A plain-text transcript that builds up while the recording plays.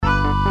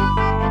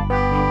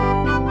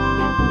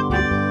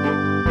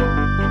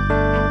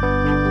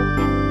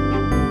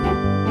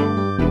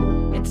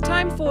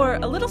for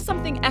A Little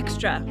Something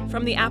Extra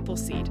from the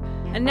Appleseed.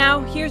 And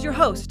now, here's your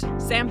host,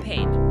 Sam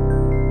Payne.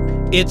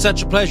 It's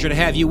such a pleasure to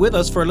have you with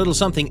us for a little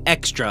something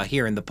extra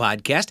here in the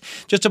podcast.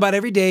 Just about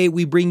every day,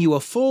 we bring you a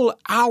full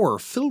hour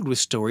filled with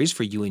stories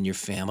for you and your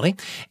family.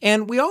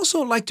 And we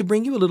also like to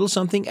bring you a little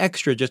something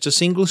extra, just a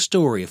single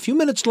story, a few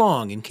minutes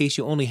long, in case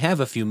you only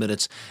have a few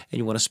minutes and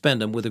you want to spend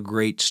them with a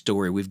great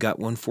story. We've got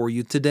one for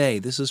you today.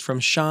 This is from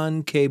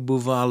Sean K.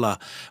 Buvala,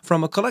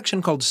 from a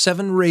collection called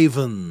 7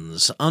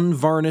 Ravens,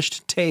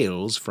 Unvarnished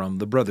Tales from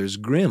the Brothers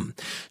Grimm.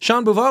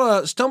 Sean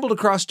Buvala stumbled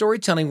across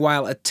storytelling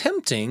while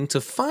attempting to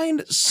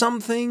find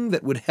something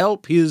that would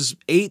help his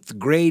 8th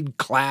grade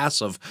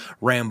class of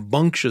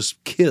rambunctious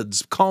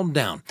kids calm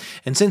down.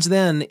 And since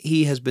then,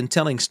 he has been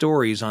telling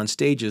stories on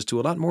stages to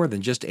a lot more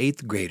than just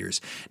 8th graders.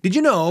 Did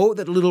you know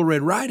that Little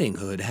Red Riding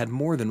Hood had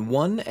more than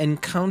one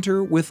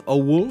encounter with a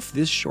wolf?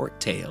 This short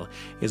tale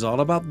is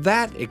all about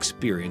that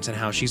experience and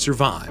how she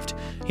survived.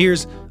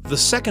 Here's The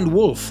Second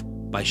Wolf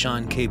by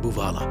Sean K.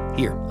 Buvala,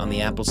 here on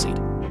the Appleseed.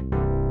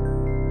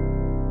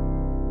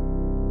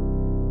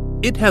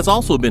 It has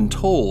also been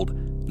told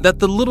that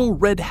the little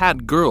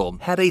red-hat girl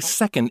had a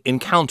second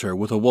encounter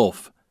with a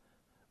wolf.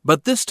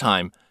 But this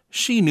time,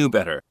 she knew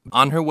better.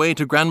 On her way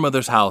to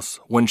grandmother's house,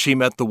 when she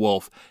met the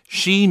wolf,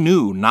 she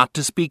knew not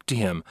to speak to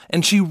him,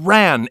 and she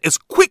ran as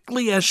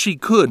quickly as she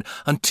could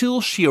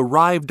until she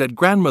arrived at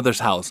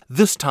grandmother's house,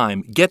 this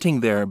time getting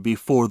there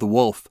before the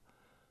wolf.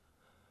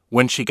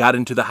 When she got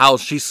into the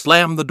house, she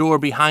slammed the door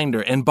behind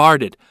her and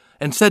barred it,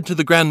 and said to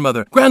the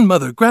grandmother,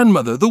 "Grandmother,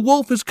 grandmother, the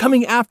wolf is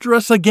coming after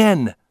us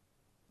again."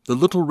 The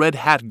little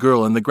red-hat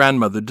girl and the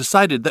grandmother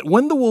decided that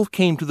when the wolf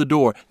came to the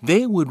door,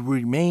 they would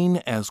remain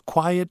as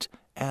quiet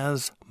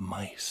as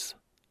mice.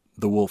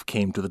 The wolf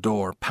came to the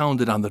door,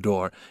 pounded on the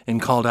door,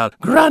 and called out,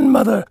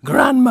 "Grandmother,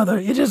 grandmother,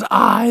 it is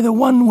I, the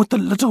one with the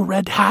little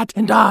red hat,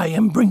 and I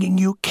am bringing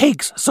you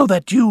cakes so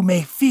that you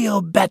may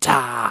feel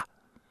better."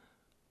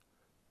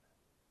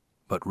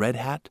 But Red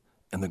Hat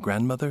and the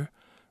grandmother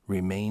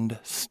remained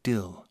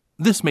still.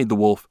 This made the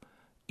wolf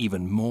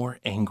even more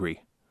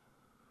angry.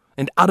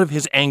 And out of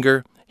his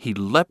anger, he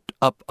leapt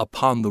up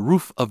upon the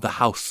roof of the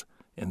house,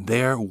 and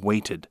there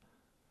waited.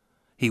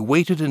 He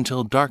waited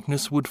until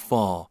darkness would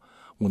fall,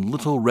 when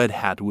Little Red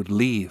Hat would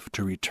leave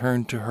to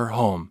return to her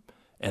home,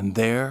 and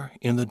there,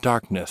 in the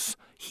darkness,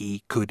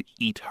 he could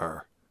eat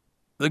her.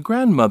 The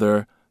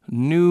grandmother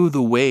knew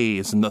the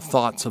ways and the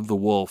thoughts of the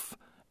wolf,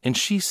 and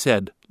she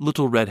said,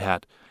 "Little Red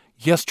Hat,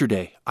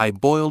 yesterday I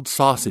boiled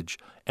sausage,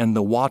 and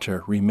the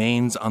water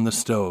remains on the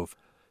stove.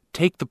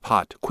 Take the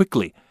pot,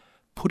 quickly.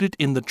 Put it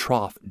in the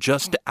trough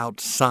just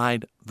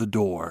outside the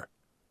door.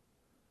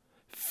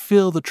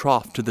 Fill the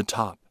trough to the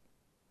top."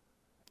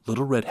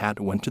 Little Red Hat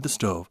went to the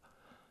stove,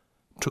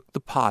 took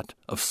the pot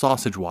of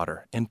sausage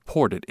water and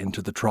poured it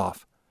into the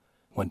trough,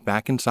 went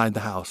back inside the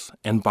house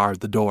and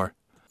barred the door.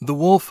 The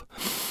wolf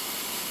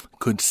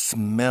could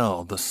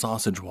smell the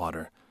sausage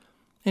water,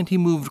 and he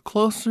moved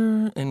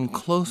closer and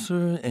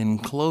closer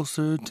and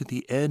closer to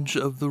the edge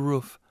of the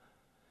roof.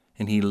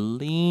 And he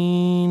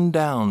leaned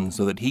down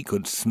so that he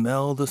could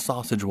smell the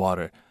sausage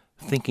water,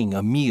 thinking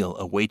a meal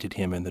awaited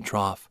him in the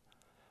trough.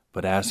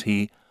 But as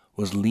he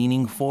was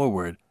leaning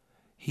forward,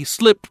 he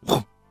slipped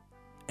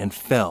and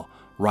fell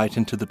right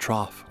into the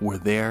trough, where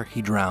there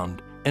he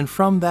drowned. And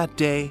from that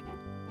day,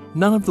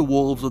 none of the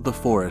wolves of the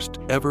forest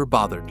ever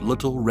bothered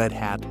Little Red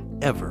Hat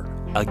ever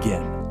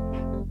again.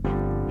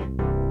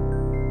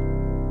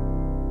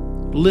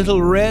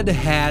 Little Red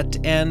Hat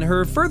and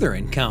her further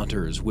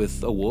encounters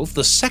with a wolf.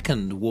 The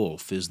Second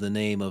Wolf is the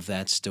name of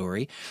that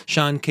story.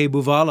 Sean K.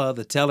 Buvala,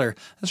 the teller,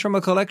 is from a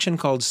collection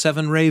called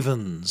 7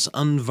 Ravens,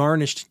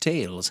 Unvarnished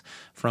Tales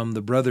from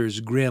the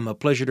Brothers Grimm. A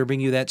pleasure to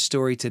bring you that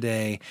story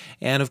today.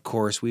 And of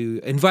course,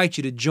 we invite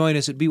you to join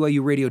us at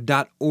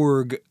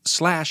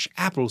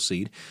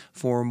byuradio.org/Appleseed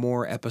for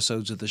more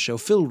episodes of the show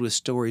filled with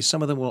stories.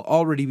 Some of them will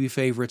already be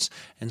favorites,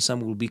 and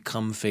some will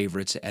become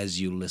favorites as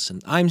you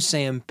listen. I'm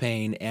Sam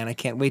Payne, and I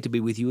can't wait to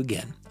be with you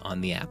again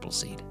on the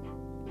Appleseed.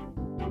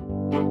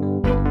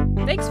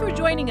 Thanks for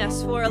joining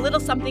us for A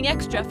Little Something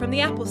Extra from the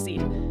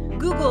Appleseed.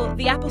 Google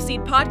the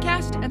Appleseed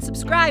podcast and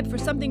subscribe for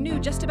something new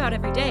just about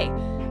every day.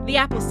 The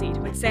Appleseed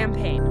with Sam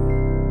Payne.